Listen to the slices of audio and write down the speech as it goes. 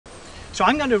So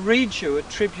I'm going to read you a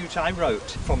tribute I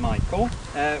wrote for Michael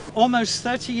almost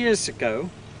 30 years ago,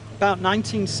 about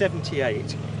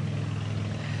 1978.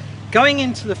 Going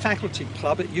into the faculty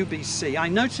club at UBC, I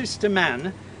noticed a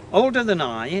man older than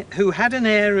I who had an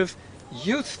air of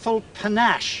youthful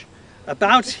panache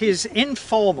about his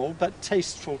informal but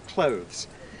tasteful clothes.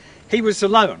 He was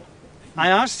alone. I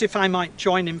asked if I might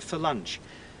join him for lunch.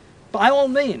 "By all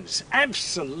means,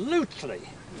 absolutely,"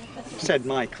 said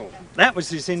Michael. That was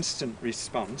his instant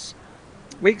response.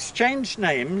 We exchanged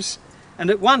names, and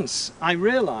at once I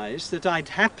realised that I'd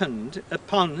happened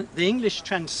upon the English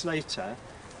translator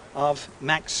of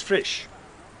Max Frisch.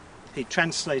 He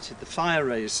translated The Fire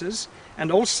Raisers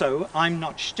and also I'm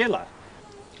Not Stiller.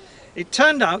 It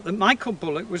turned out that Michael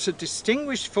Bullock was a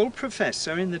distinguished full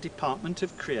professor in the Department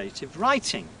of Creative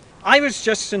Writing. I was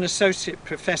just an associate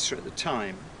professor at the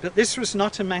time, but this was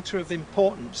not a matter of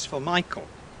importance for Michael.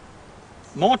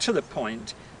 More to the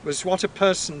point was what a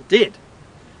person did,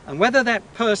 and whether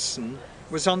that person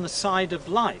was on the side of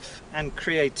life and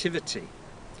creativity.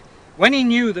 When he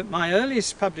knew that my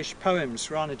earliest published poems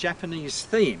were on a Japanese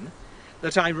theme,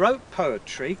 that I wrote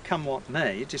poetry, come what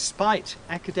may, despite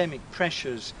academic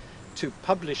pressures to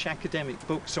publish academic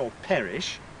books or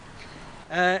perish,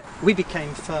 we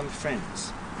became firm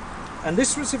friends. And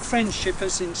this was a friendship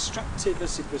as instructive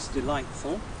as it was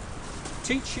delightful,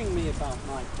 teaching me about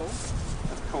Michael,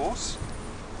 of course,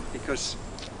 because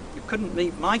you couldn't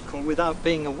meet Michael without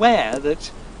being aware that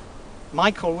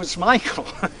Michael was Michael.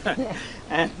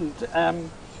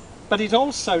 But it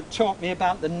also taught me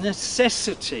about the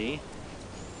necessity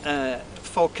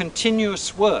for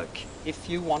continuous work if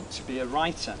you want to be a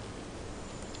writer.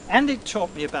 And it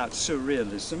taught me about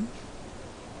surrealism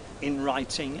in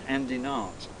writing and in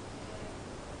art.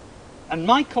 And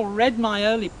Michael read my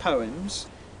early poems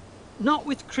not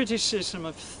with criticism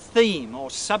of theme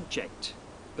or subject,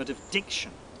 but of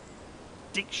diction.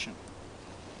 Diction.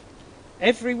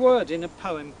 Every word in a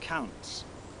poem counts.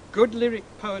 Good lyric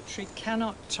poetry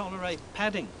cannot tolerate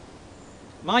padding.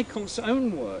 Michael's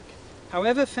own work,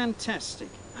 however fantastic,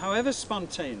 however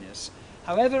spontaneous,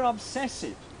 however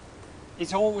obsessive,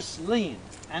 is always lean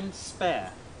and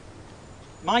spare.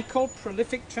 Michael,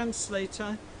 prolific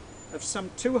translator of some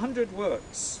 200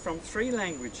 works from 3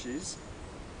 languages,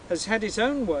 has had his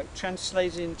own work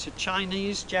translated into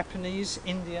Chinese, Japanese,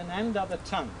 Indian and other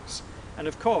tongues. And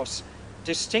of course,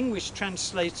 distinguished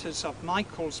translators of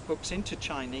Michael's books into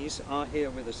Chinese are here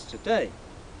with us today.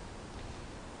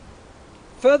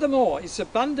 Furthermore, his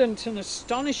abundant and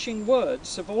astonishing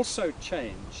words have also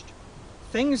changed.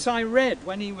 Things I read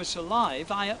when he was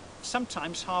alive, I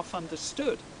sometimes half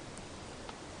understood.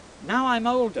 Now I'm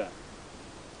older,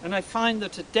 and I find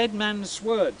that a dead man's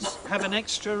words have an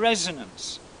extra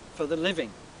resonance for the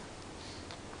living.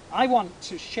 I want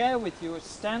to share with you a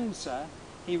stanza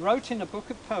he wrote in a book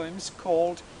of poems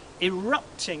called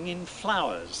Erupting in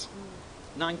Flowers,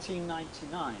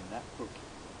 1999, that book.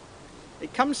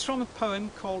 It comes from a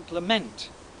poem called Lament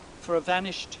for a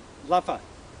Vanished Lover.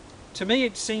 To me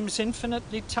it seems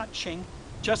infinitely touching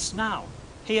just now,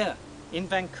 here in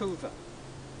Vancouver.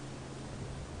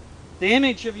 The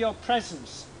image of your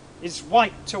presence is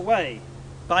wiped away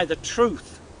by the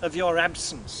truth of your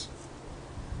absence.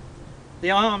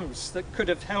 The arms that could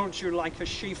have held you like a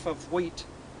sheaf of wheat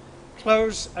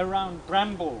close around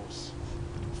brambles.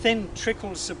 Thin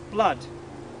trickles of blood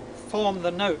form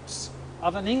the notes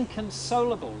of an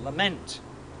inconsolable lament.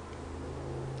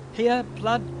 Here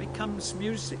blood becomes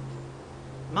music.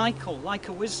 Michael, like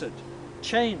a wizard,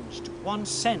 changed one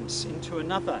sense into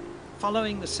another,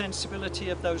 following the sensibility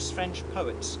of those French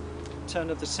poets, turn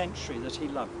of the century, that he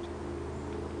loved.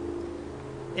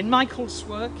 In Michael's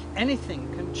work,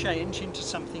 anything can change into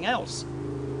something else,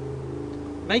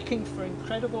 making for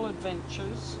incredible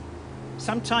adventures,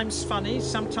 sometimes funny,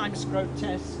 sometimes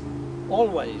grotesque,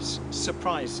 always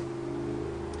surprising.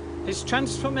 His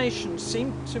transformations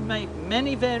seem to make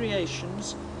many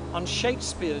variations on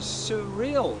Shakespeare's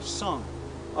surreal song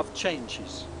of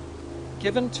changes,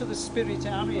 given to the spirit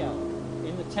Ariel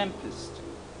in The Tempest.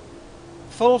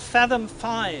 Full fathom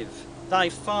 5 thy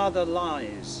father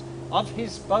lies, of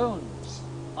his bones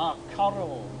are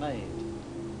coral made,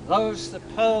 those the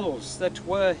pearls that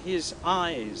were his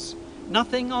eyes,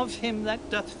 nothing of him that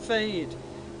doth fade,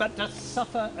 but doth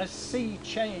suffer a sea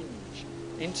change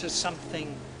into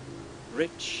something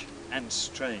rich and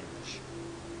strange.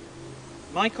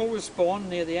 Michael was born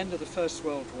near the end of the First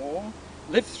World War,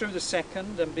 lived through the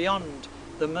Second and beyond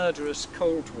the murderous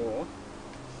Cold War.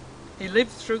 He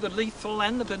lived through the lethal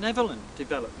and the benevolent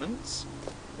developments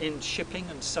in shipping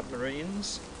and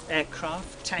submarines,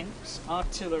 aircraft, tanks,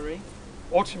 artillery,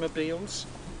 automobiles,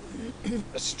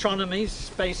 astronomy,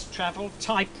 space travel,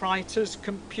 typewriters,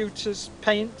 computers,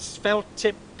 paints,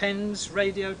 felt-tip pens,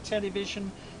 radio,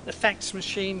 television, the fax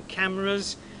machine,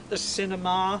 cameras, the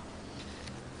cinema,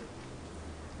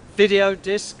 video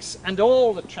discs, and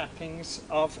all the trappings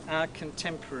of our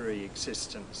contemporary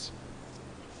existence.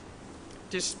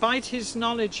 Despite his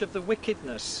knowledge of the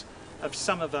wickedness of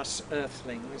some of us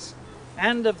earthlings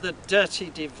and of the dirty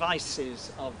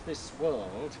devices of this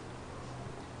world,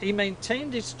 he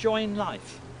maintained his joy in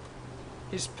life,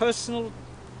 his personal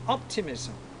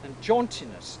optimism and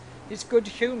jauntiness, his good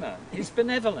humour, his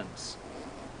benevolence.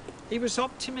 He was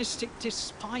optimistic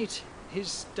despite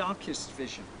his darkest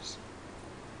visions.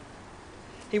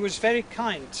 He was very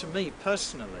kind to me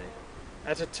personally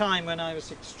at a time when I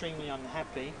was extremely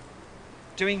unhappy,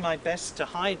 doing my best to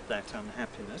hide that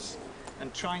unhappiness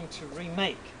and trying to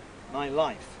remake my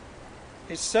life.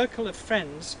 His circle of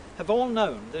friends have all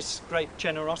known this great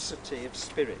generosity of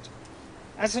spirit.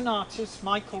 As an artist,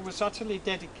 Michael was utterly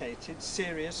dedicated,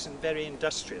 serious and very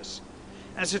industrious.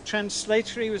 As a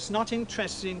translator, he was not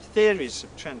interested in theories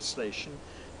of translation,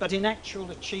 but in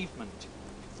actual achievement.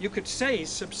 You could say he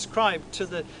subscribed to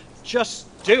the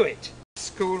just do it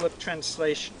school of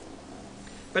translation.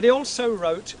 But he also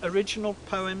wrote original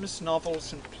poems,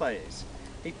 novels and plays.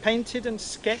 He painted and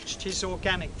sketched his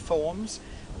organic forms,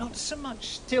 not so much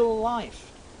still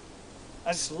life,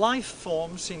 as life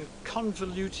forms in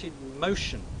convoluted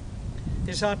motion.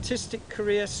 His artistic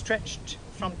career stretched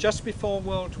from just before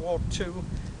World War II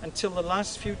until the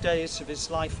last few days of his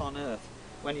life on Earth,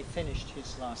 when he finished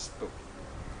his last book.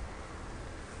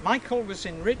 Michael was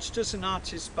enriched as an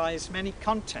artist by his many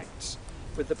contacts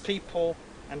with the people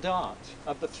and art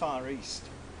of the Far East.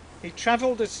 He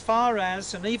travelled as far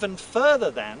as, and even further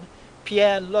than,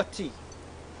 Pierre Loti,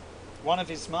 one of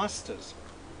his masters.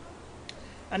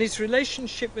 And his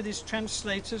relationship with his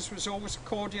translators was always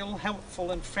cordial,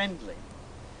 helpful and friendly.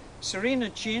 Serena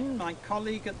Jin, my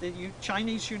colleague at the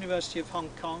Chinese University of Hong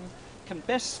Kong, can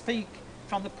best speak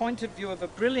from the point of view of a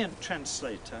brilliant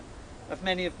translator of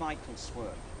many of Michael's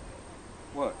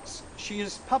works. She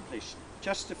has published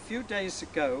just a few days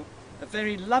ago a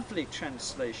very lovely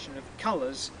translation of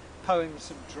colours,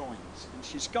 poems and drawings. And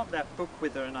she's got that book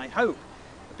with her, and I hope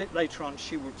a bit later on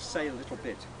she will say a little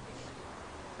bit.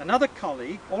 Another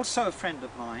colleague, also a friend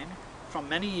of mine from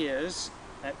many years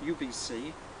at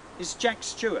UBC, is Jack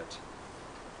Stewart.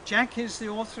 Jack is the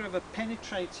author of a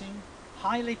penetrating,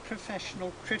 highly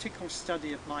professional critical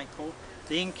study of Michael,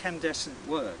 The Incandescent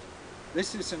Word.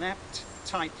 This is an apt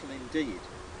title indeed.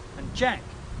 And Jack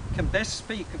can best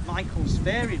speak of Michael's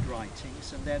varied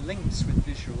writings and their links with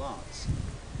visual arts.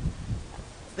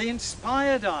 The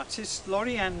inspired artist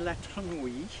Lauriane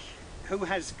Latrenouille, who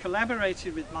has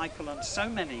collaborated with Michael on so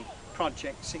many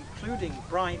projects, including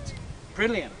bright,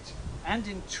 brilliant and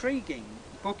intriguing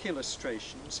book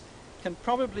illustrations, can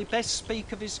probably best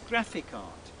speak of his graphic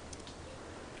art.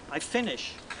 I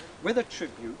finish with a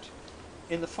tribute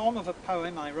in the form of a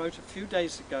poem I wrote a few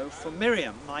days ago for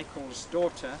Miriam, Michael's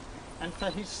daughter, and for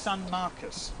his son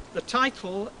Marcus. The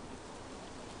title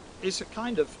is a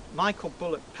kind of Michael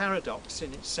Bullock paradox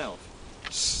in itself.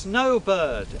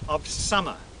 Snowbird of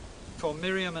Summer, for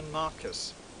Miriam and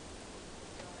Marcus.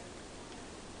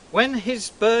 When his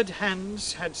bird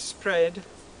hands had spread,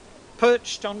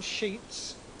 perched on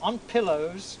sheets, on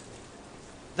pillows,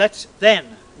 that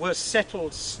then were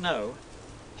settled snow,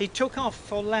 he took off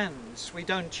for lands we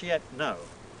don't yet know,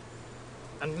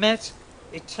 and met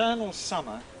eternal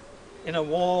summer in a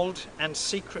walled and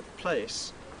secret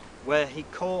place where he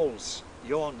calls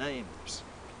your names.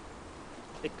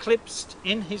 Eclipsed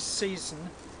in his season,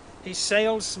 he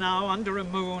sails now under a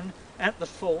moon at the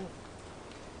full,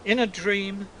 in a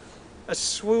dream, a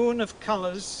swoon of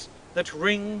colours that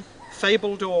ring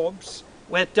fabled orbs,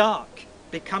 where dark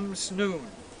becomes noon,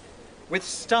 with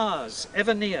stars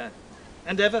ever near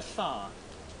and ever far,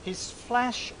 his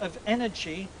flash of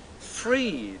energy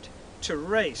freed to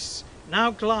race now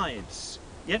glides,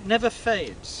 yet never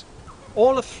fades,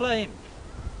 all aflame,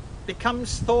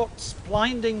 becomes thought's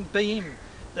blinding beam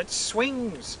that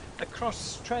swings across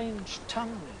strange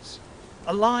tongues,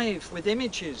 alive with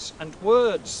images and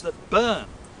words that burn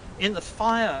in the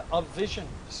fire of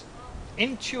visions,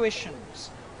 intuitions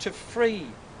to free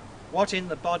what in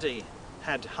the body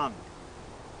had hung.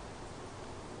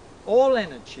 All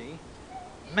energy,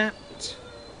 mapped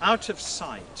out of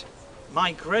sight,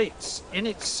 migrates in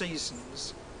its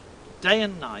seasons, day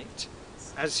and night,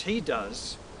 as he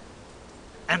does,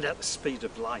 and at the speed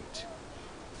of light.